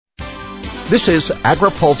This is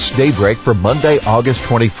AgriPulse Daybreak for Monday, August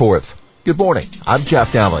 24th. Good morning. I'm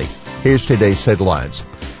Jeff Downey. Here's today's headlines.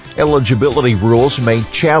 Eligibility rules may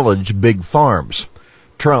challenge big farms.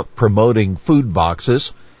 Trump promoting food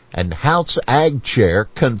boxes. And House Ag Chair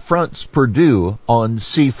confronts Perdue on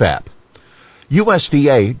CFAP.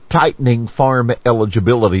 USDA tightening farm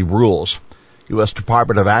eligibility rules. U.S.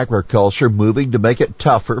 Department of Agriculture moving to make it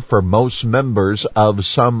tougher for most members of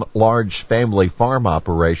some large family farm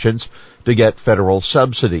operations to get federal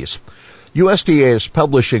subsidies. USDA is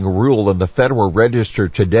publishing a rule in the Federal Register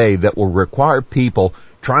today that will require people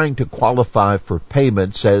trying to qualify for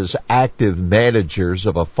payments as active managers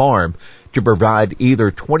of a farm to provide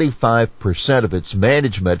either 25% of its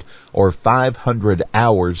management or 500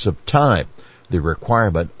 hours of time. The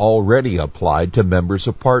requirement already applied to members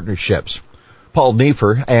of partnerships. Paul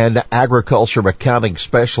Neiffer, an agriculture accounting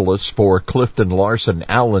specialist for Clifton Larson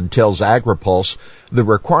Allen, tells AgriPulse the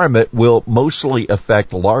requirement will mostly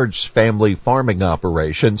affect large family farming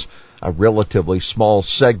operations, a relatively small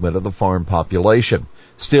segment of the farm population.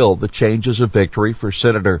 Still, the change is a victory for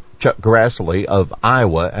Senator Chuck Grassley of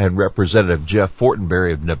Iowa and Representative Jeff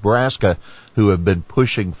Fortenberry of Nebraska, who have been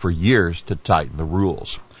pushing for years to tighten the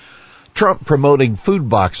rules. Trump promoting food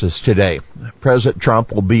boxes today. President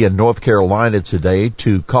Trump will be in North Carolina today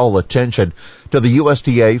to call attention to the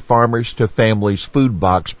USDA Farmers to Families Food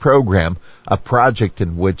Box program, a project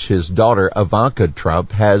in which his daughter Ivanka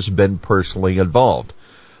Trump has been personally involved.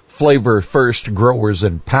 Flavor First Growers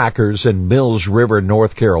and Packers in Mills River,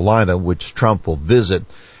 North Carolina, which Trump will visit,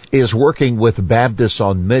 is working with Baptists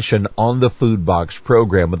on Mission on the food box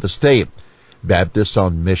program of the state. Baptists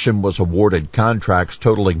on Mission was awarded contracts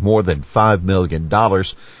totaling more than $5 million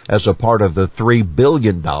as a part of the $3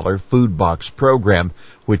 billion food box program,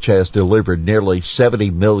 which has delivered nearly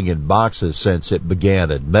 70 million boxes since it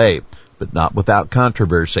began in May, but not without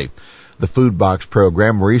controversy. The food box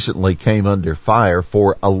program recently came under fire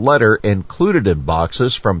for a letter included in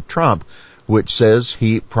boxes from Trump, which says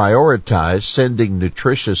he prioritized sending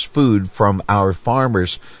nutritious food from our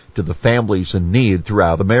farmers to the families in need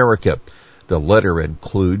throughout America. The letter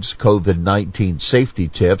includes COVID-19 safety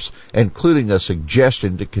tips, including a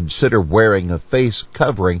suggestion to consider wearing a face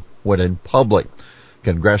covering when in public.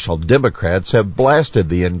 Congressional Democrats have blasted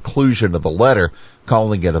the inclusion of the letter,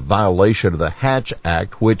 calling it a violation of the Hatch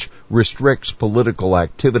Act, which restricts political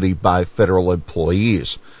activity by federal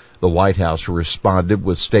employees. The White House responded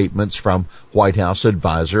with statements from White House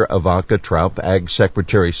advisor Ivanka Trump, Ag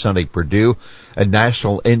Secretary Sonny Perdue, and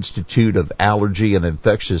National Institute of Allergy and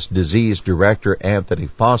Infectious Disease Director Anthony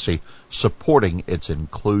Fauci supporting its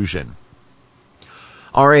inclusion.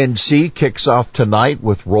 RNC kicks off tonight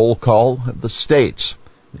with roll call of the states.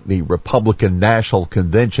 The Republican National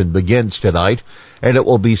Convention begins tonight, and it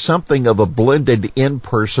will be something of a blended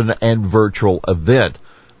in-person and virtual event.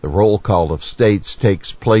 The roll call of states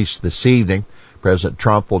takes place this evening. President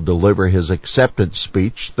Trump will deliver his acceptance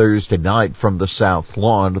speech Thursday night from the South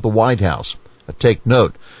Lawn of the White House. Take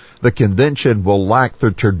note, the convention will lack the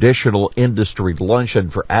traditional industry luncheon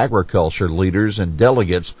for agriculture leaders and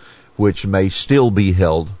delegates, which may still be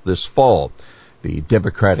held this fall. The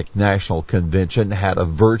Democratic National Convention had a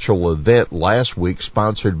virtual event last week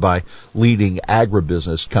sponsored by leading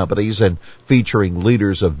agribusiness companies and featuring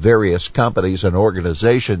leaders of various companies and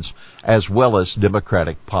organizations, as well as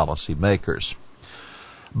Democratic policymakers.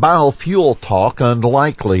 Biofuel talk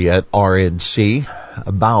unlikely at RNC.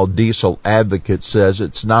 A biodiesel advocate says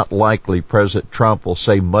it's not likely President Trump will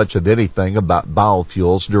say much of anything about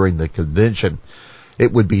biofuels during the convention.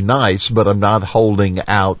 It would be nice, but I'm not holding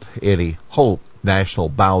out any hope, National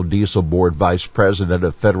Biodiesel Board Vice President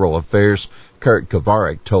of Federal Affairs Kurt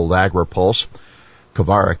Kovarik told AgriPulse.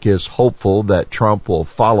 Kovarik is hopeful that Trump will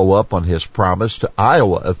follow up on his promise to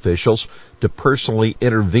Iowa officials to personally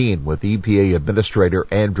intervene with EPA Administrator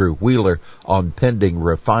Andrew Wheeler on pending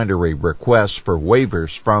refinery requests for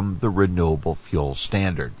waivers from the renewable fuel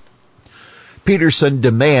standard. Peterson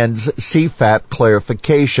demands CFAP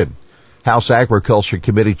clarification. House Agriculture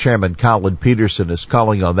Committee Chairman Collin Peterson is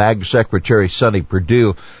calling on Ag Secretary Sonny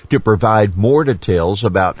Perdue to provide more details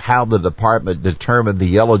about how the department determined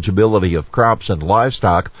the eligibility of crops and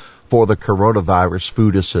livestock for the coronavirus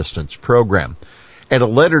food assistance program. In a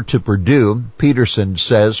letter to Perdue, Peterson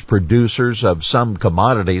says producers of some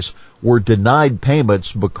commodities were denied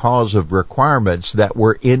payments because of requirements that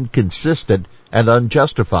were inconsistent and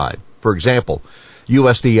unjustified. For example,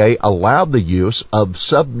 USDA allowed the use of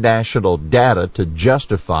subnational data to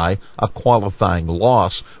justify a qualifying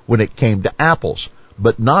loss when it came to apples,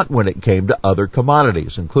 but not when it came to other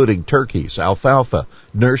commodities, including turkeys, alfalfa,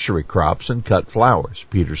 nursery crops, and cut flowers,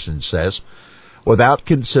 Peterson says. Without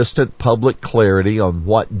consistent public clarity on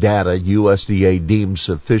what data USDA deems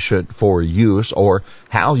sufficient for use or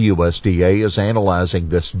how USDA is analyzing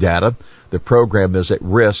this data, the program is at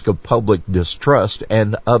risk of public distrust,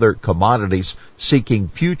 and other commodities seeking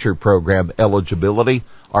future program eligibility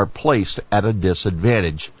are placed at a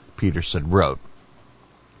disadvantage, Peterson wrote.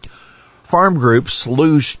 Farm groups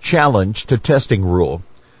lose challenge to testing rule.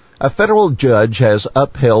 A federal judge has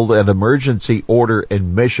upheld an emergency order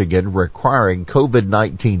in Michigan requiring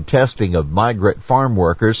COVID-19 testing of migrant farm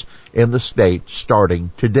workers in the state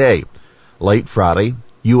starting today. Late Friday,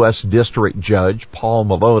 U.S. District Judge Paul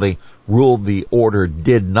Maloney ruled the order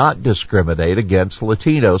did not discriminate against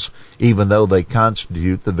Latinos, even though they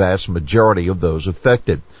constitute the vast majority of those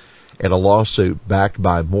affected. In a lawsuit backed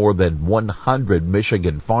by more than 100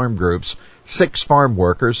 Michigan farm groups, 6 farm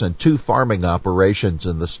workers and 2 farming operations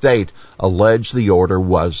in the state allege the order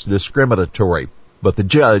was discriminatory. But the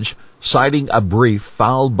judge, citing a brief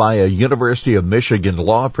filed by a University of Michigan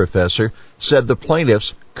law professor, said the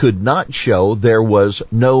plaintiffs could not show there was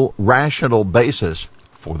no rational basis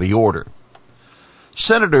for the order.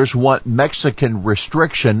 Senators want Mexican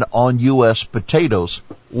restriction on U.S. potatoes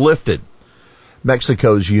lifted.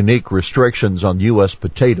 Mexico's unique restrictions on U.S.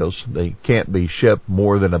 potatoes, they can't be shipped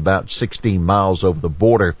more than about 16 miles over the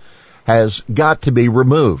border, has got to be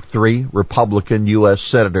removed. 3 Republican U.S.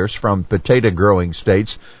 senators from potato-growing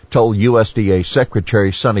states told USDA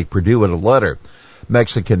Secretary Sonny Perdue in a letter.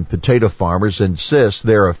 Mexican potato farmers insist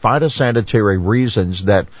there are phytosanitary reasons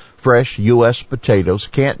that fresh U.S. potatoes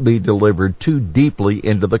can't be delivered too deeply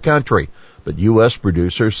into the country, but U.S.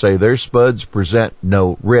 producers say their spuds present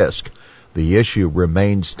no risk. The issue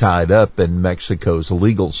remains tied up in Mexico's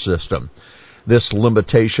legal system. This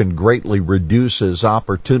limitation greatly reduces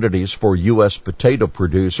opportunities for U.S. potato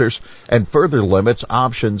producers and further limits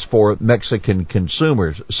options for Mexican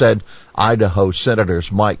consumers, said Idaho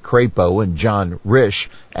Senators Mike Crapo and John Risch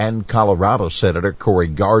and Colorado Senator Cory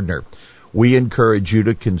Gardner. We encourage you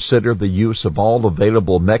to consider the use of all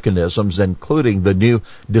available mechanisms, including the new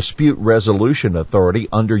Dispute Resolution Authority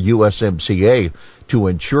under USMCA, to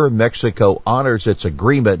ensure Mexico honors its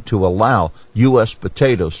agreement to allow U.S.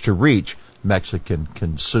 potatoes to reach Mexican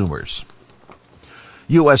consumers.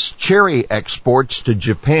 U.S. cherry exports to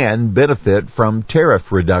Japan benefit from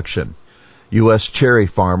tariff reduction. U.S. cherry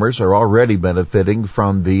farmers are already benefiting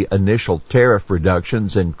from the initial tariff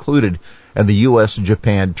reductions included in the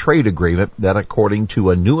U.S.-Japan trade agreement that, according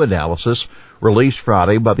to a new analysis released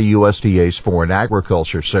Friday by the USDA's Foreign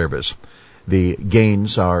Agriculture Service. The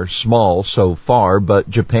gains are small so far, but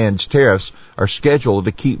Japan's tariffs are scheduled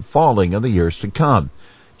to keep falling in the years to come.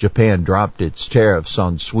 Japan dropped its tariffs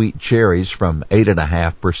on sweet cherries from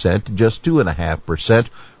 8.5% to just 2.5%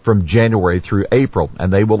 from January through April,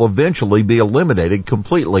 and they will eventually be eliminated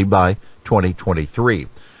completely by 2023.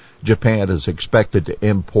 Japan is expected to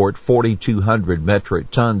import 4,200 metric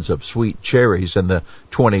tons of sweet cherries in the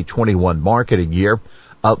 2021 marketing year,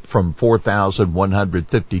 up from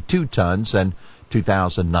 4,152 tons in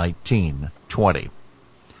 2019-20.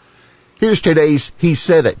 Here's today's He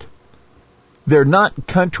Said It. They're not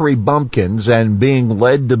country bumpkins and being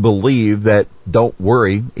led to believe that, don't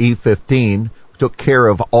worry, E15 took care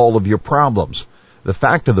of all of your problems. The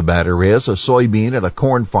fact of the matter is a soybean and a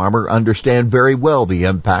corn farmer understand very well the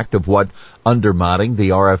impact of what undermining the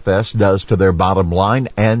RFS does to their bottom line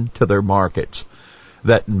and to their markets.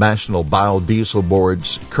 That National Biodiesel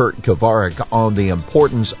Board's Kurt Kovarik on the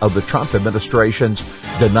importance of the Trump administration's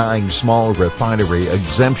denying small refinery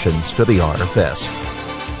exemptions to the RFS.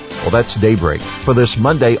 Well, that's Daybreak for this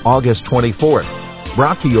Monday, August 24th.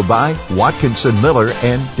 Brought to you by Watkinson Miller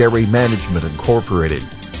and Dairy Management Incorporated.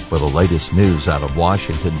 For the latest news out of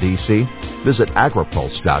Washington, D.C., visit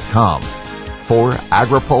agripulse.com. For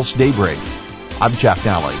AgriPulse Daybreak, I'm Jeff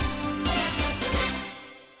Nally.